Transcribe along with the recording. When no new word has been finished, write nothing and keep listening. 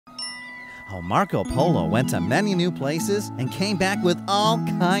how Marco Polo went to many new places and came back with all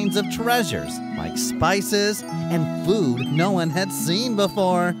kinds of treasures, like spices and food no one had seen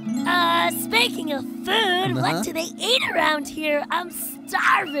before. Speaking of food, what do they eat around here? I'm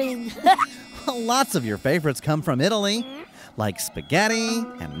starving. Lots of your favorites come from Italy, like spaghetti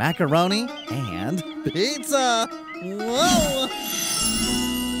and macaroni and pizza. Whoa!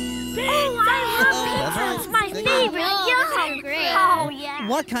 Pizza! I love pizza. It's my favorite. You're hungry. Oh, yeah.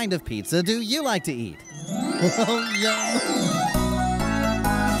 What kind of pizza do you like to eat? Oh, yum.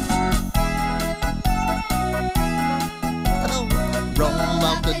 Roll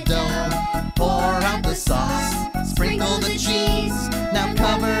out the dough, pour out the sauce, sprinkle the cheese. Now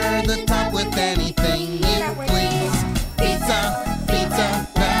cover the top with anything you please. Pizza, pizza,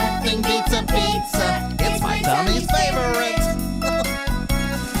 nothing beats a pizza. It's my tummy's favorite.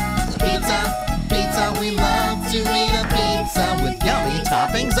 Pizza, pizza, we love to eat a pizza with yummy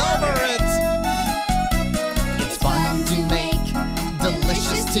toppings over it. It's fun to make,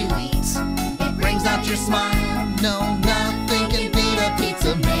 delicious to eat. It brings out your smile. No, nothing can beat a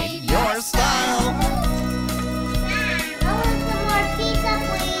pizza made your style.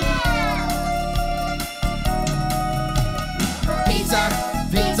 Pizza,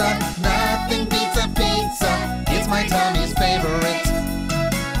 pizza, nothing beats a pizza. It's my tummy's favorite.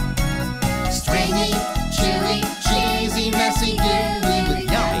 Stringy, chewy, cheesy, messy, gooey with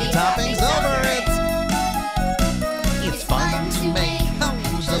yummy toppings over it. It's fun to make,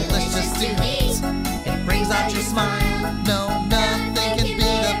 delicious to eat. It brings out your smile. No, nothing can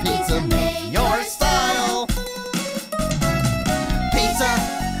beat a pizza made your style. Pizza,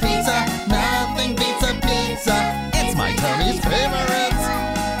 pizza, nothing beats a pizza. It's my tummy's favorite.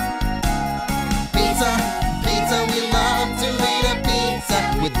 Pizza, pizza, we love to eat a pizza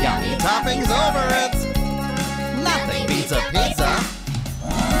with yummy toppings over it. Nothing beats a pizza.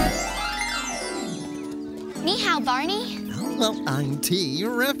 Ni hao, Barney. Well, I'm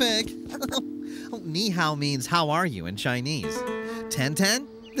terrific. Ni hao means how are you in Chinese. 10-10,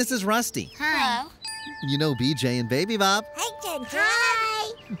 this is Rusty. Hello. You know BJ and Baby Bob. Hey, Jen.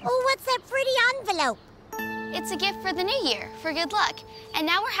 Hi. Oh, what's that pretty envelope? It's a gift for the new year, for good luck. And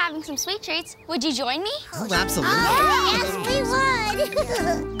now we're having some sweet treats. Would you join me? Oh, absolutely. Oh, yes, we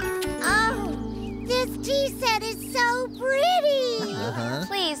would. Oh, this tea set is so pretty.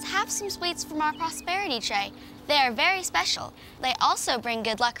 Please have some sweets from our prosperity tray. They are very special. They also bring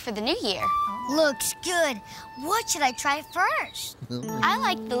good luck for the new year. Looks good. What should I try first? I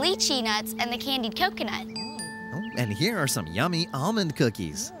like the lychee nuts and the candied coconut. Oh, and here are some yummy almond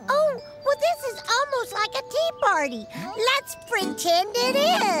cookies. Oh, well, this is almost like a tea party. Let's pretend it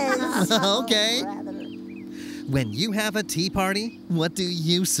is. Okay. When you have a tea party, what do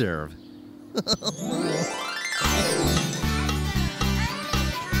you serve?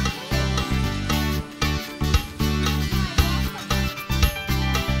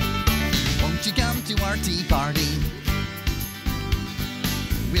 Won't you come to our tea party?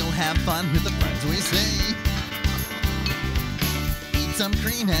 We'll have fun with the friends we see. Eat some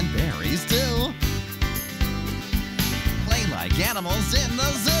cream and berries too. Play like animals in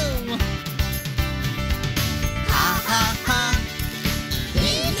the zoo. Ha ha ha.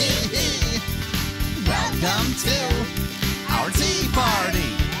 Hee hee hee. Welcome to our tea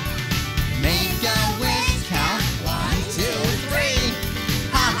party. Make a wish, count 1, 2, 3.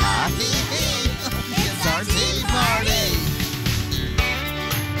 Ha ha hee hee. It's our tea party.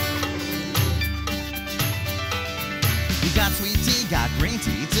 We got sweet tea, got green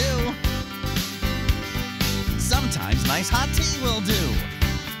tea too. Sometimes nice hot tea will do.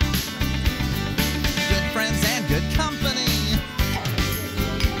 Good friends and good company.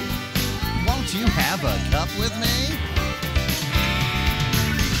 Won't you have a cup with me?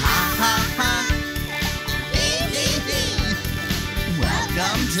 Ha ha ha. Hee hee hee.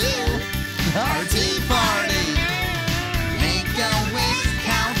 Welcome to our tea party. Make a wish,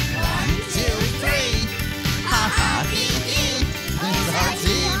 count 1, 2, 3. Ha ha hee hee. It's our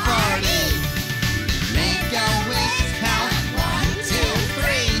tea party. Make a wish, count 1, 2,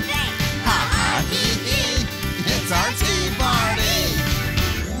 3. Ha ha hee hee. It's our tea party.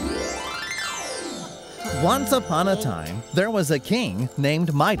 Once upon a time, there was a king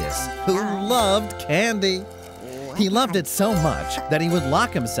named Midas who loved candy. He loved it so much that he would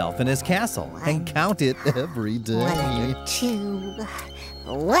lock himself in his castle and count it every day. 102,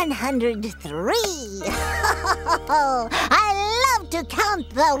 103. I love to count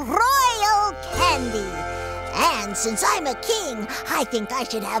the royal candy. And since I'm a king, I think I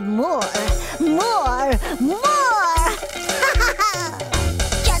should have more.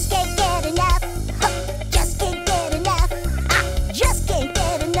 Just can't get enough. Just can't get enough. Just can't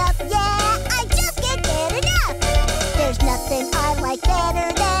get enough. Yeah.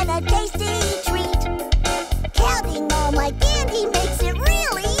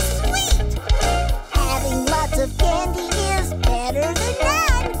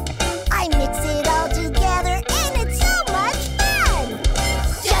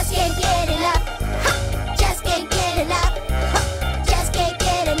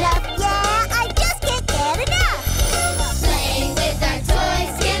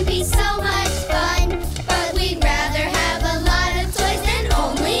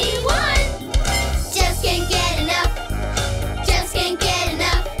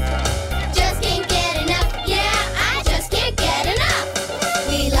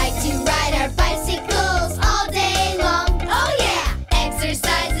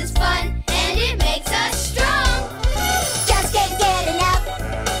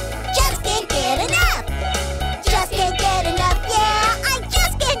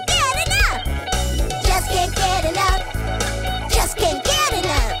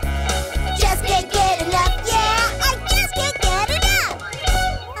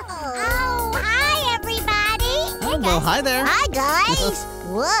 boys!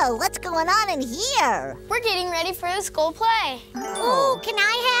 Whoa, what's going on in here? We're getting ready for the school play. Oh, can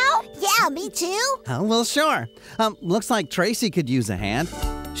I help? Yeah, me too. Oh, well, sure. Looks like Tracy could use a hand.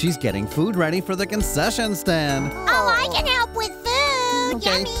 She's getting food ready for the concession stand. Oh, I can help with food.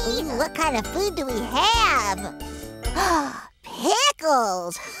 Okay. Yummy. Ooh, what kind of food do we have?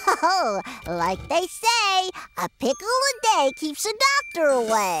 Pickles. Oh, like they say, a pickle a day keeps a doctor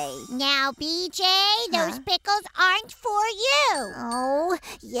away. Now, BJ, those pickles aren't for you. Oh,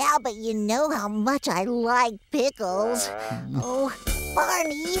 yeah, but you know how much I like pickles. Oh,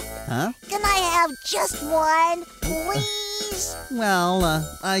 Barney, Huh? can I have just one, please? Well,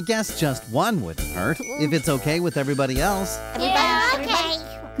 I guess just one wouldn't hurt, if it's okay with everybody else. Everybody, okay.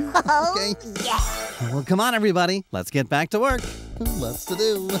 Oh, Okay. yeah. Well, come on, everybody. Let's get back to work. Lots to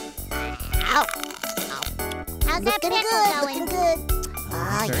do. Ow. How's that pickle going? Looking good.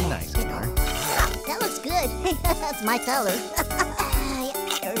 Oh, Very yes, nice, pickle. Star. That looks good. That's my color.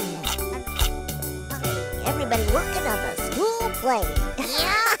 Everybody working on the school play.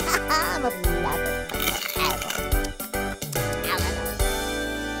 Yeah. I'm a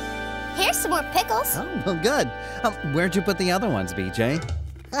Here's some more pickles. Oh, well, good. Where'd you put the other ones, BJ?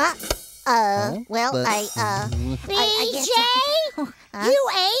 Well, but- I guess... BJ, you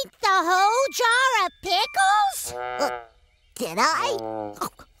ate the whole jar of pickles? Did I? Oh,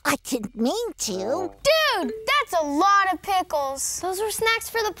 I didn't mean to. Dude, that's a lot of pickles. Those were snacks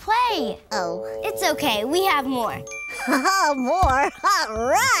for the play. Oh. It's okay, we have more. More? All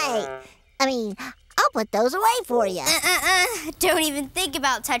right. I mean, I'll put those away for you. Don't even think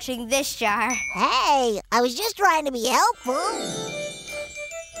about touching this jar. Hey, I was just trying to be helpful.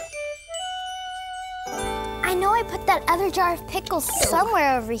 I know I put that other jar of pickles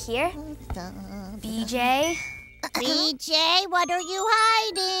somewhere over here. BJ? BJ, what are you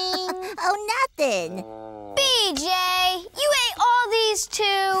hiding? Oh, nothing. BJ, you ate all these too.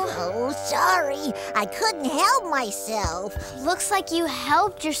 Oh, sorry. I couldn't help myself. Looks like you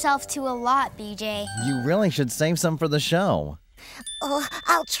helped yourself to a lot, BJ. You really should save some for the show. Oh,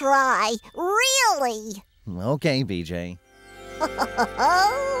 I'll try. Really. Okay, BJ.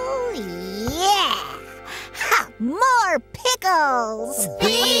 Oh, yeah. Ha! More pickles.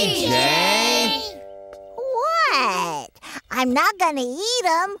 BJ! What? I'm not gonna eat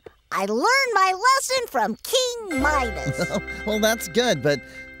them. I learned my lesson from King Midas. Well, that's good, but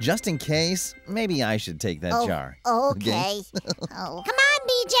just in case, maybe I should take that jar. Okay. Oh. Come on,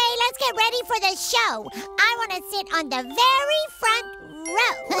 BJ, let's get ready for the show. I want to sit on the very front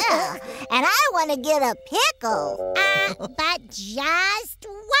row. And I want to get a pickle. But just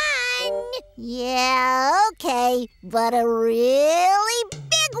one. Yeah, okay. But a really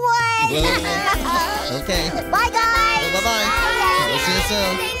big one. Okay. Bye, guys. Bye-bye. We'll see you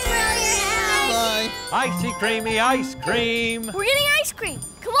soon. Thanks for all your help. Bye. Icy creamy ice cream. We're getting ice cream.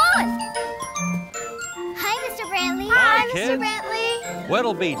 Come on. Hi, Mr. Brantley. Hi, Mr. kids. Brantley.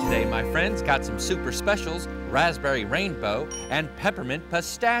 What'll be today, my friends? Got some super specials, raspberry rainbow and peppermint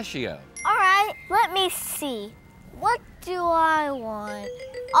pistachio. All right, let me see. What do I want?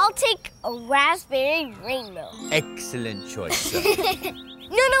 I'll take a raspberry rainbow. Excellent choice, sir.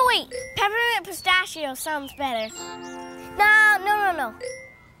 No, wait. Peppermint pistachio sounds better. No.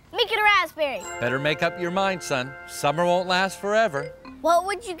 Make it a raspberry. Better make up your mind, son. Summer won't last forever. What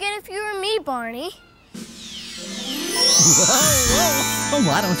would you get if you were me, Barney? Whoa. Oh,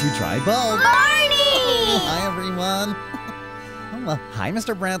 why don't you try both? Barney! Hi, everyone. Oh, well, hi,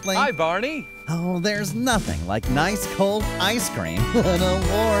 Mr. Brantley. Hi, Barney. Oh, there's nothing like nice cold ice cream on a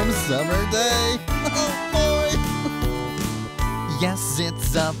warm summer day. Oh, boy. Yes,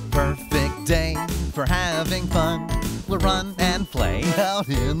 it's a perfect day for having fun. We'll run and play out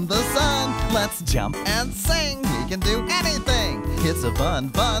in the sun. Let's jump and sing. We can do anything. It's a fun,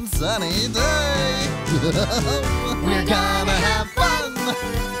 fun, sunny day. We're gonna have fun.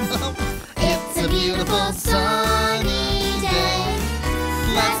 It's a beautiful sunny day.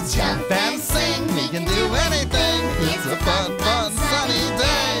 Let's jump and sing. We can do anything. It's a fun, fun, sunny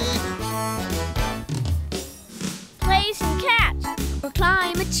day. Play some catch or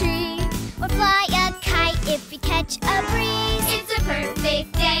climb a tree or fly a kite if you catch a breeze. It's a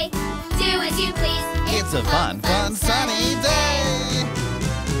perfect day. Do as you please. It's a fun, fun, sunny day.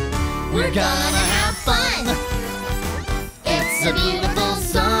 We're gonna have fun. It's a beautiful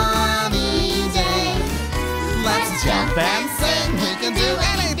sunny day. Let's jump and sing. We can do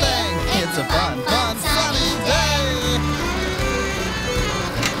anything. It's a fun, fun, sunny day.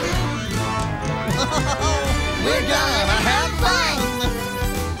 We're gonna have fun.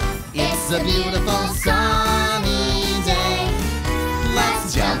 It's a beautiful sunny day.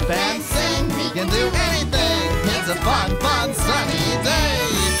 Let's jump and sing. We can do anything. It's a fun, fun, sunny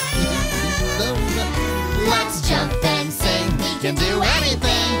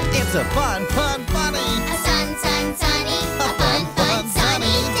It's a fun, fun, funny. A sun, sun, sunny. A fun, fun,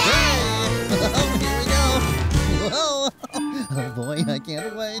 sunny day. Oh, here we go. Whoa. Oh boy, I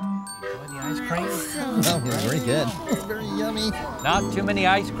can't wait. Enjoy the ice cream? Oh, yeah, very good. Very yummy. Not too many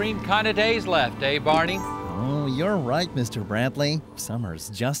ice cream kind of days left, eh, Barney? Oh, you're right, Mr. Bradley. Summer's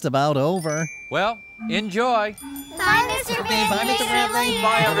just about over. Well, enjoy. Bye, Mr. Bye, Mr. Bradley.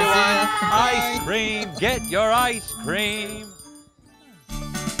 Bye, everyone. Bye. Ice cream. Get your ice cream.